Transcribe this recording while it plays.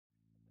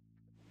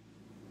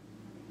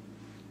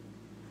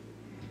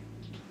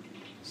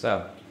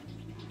So,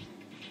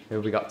 who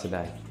have we got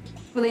today?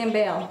 William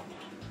Bale,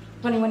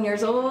 21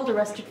 years old,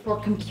 arrested for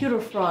computer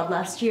fraud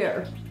last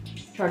year.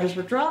 Charges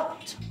were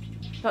dropped.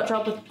 Got a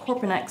job with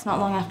Corponex not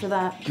long after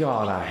that.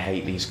 God, I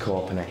hate these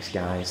Corponex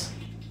guys.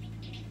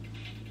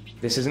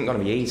 This isn't gonna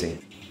be easy.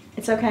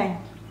 It's okay.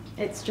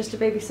 It's just a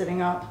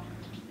babysitting op.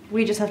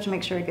 We just have to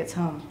make sure he gets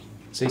home.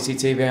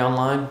 CCTV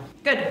online?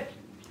 Good.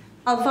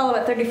 I'll follow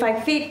at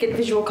 35 feet, get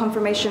visual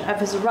confirmation of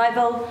his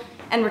arrival,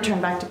 and return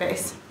back to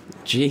base.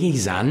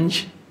 Jeez,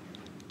 Ange.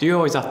 Do you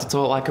always have to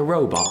talk like a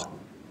robot?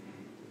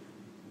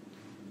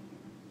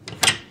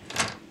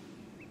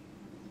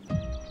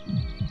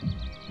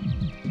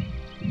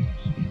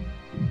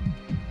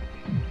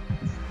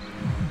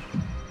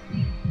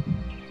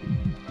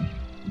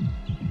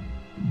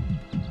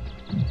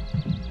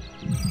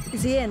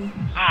 Is he in?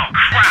 Oh,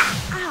 crap!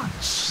 Oh,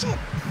 shit!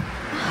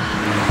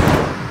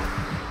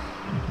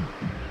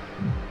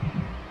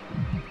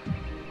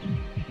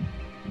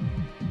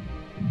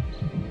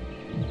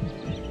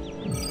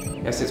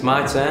 Guess it's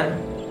my turn.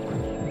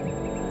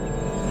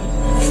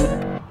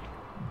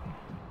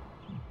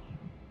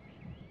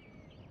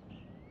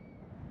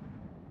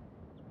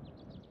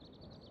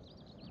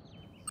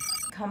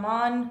 Come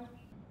on.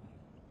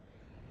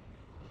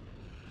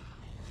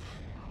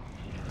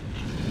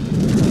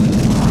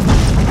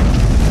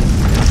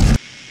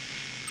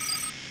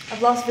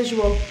 I've lost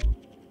visual.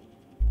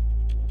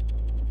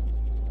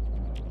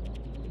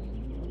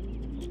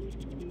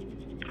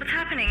 What's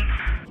happening?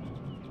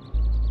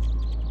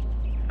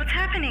 What's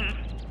happening?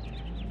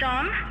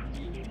 Dom?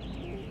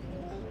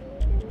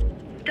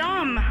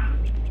 Dom!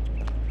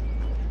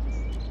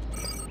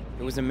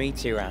 It was a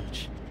meteor,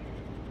 Ange.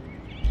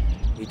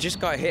 You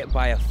just got hit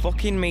by a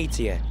fucking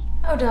meteor.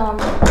 Oh, Dom.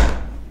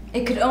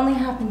 It could only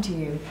happen to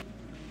you.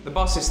 The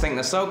bosses think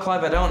they're so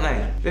clever, don't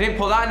they? They didn't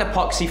put that in a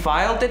epoxy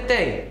file, did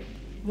they?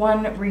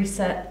 One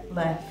reset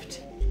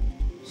left.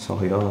 It's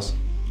all yours.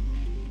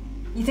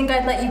 You think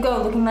I'd let you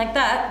go looking like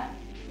that?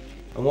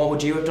 And what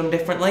would you have done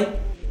differently?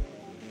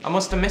 I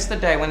must have missed the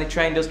day when they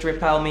trained us to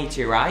repel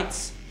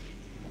meteorites.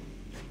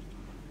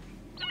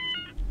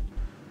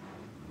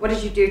 What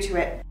did you do to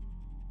it?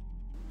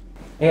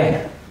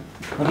 Here,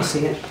 let me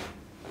see it.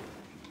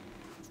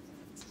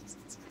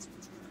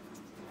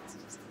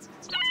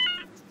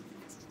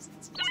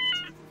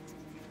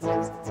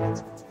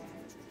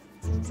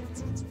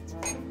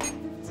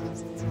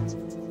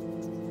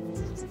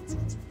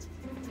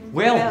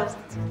 Will! Well.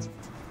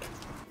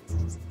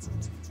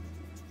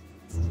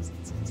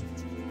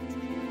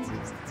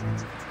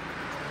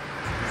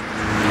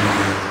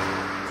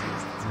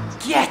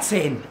 Get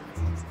in!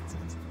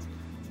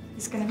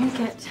 He's gonna make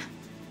it.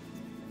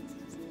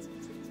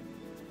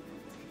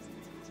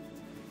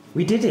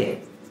 We did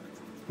it.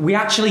 We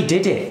actually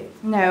did it.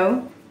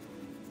 No.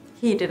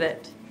 He did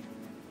it.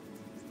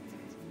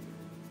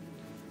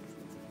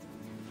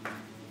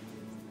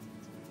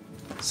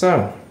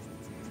 So,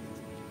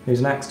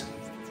 who's next?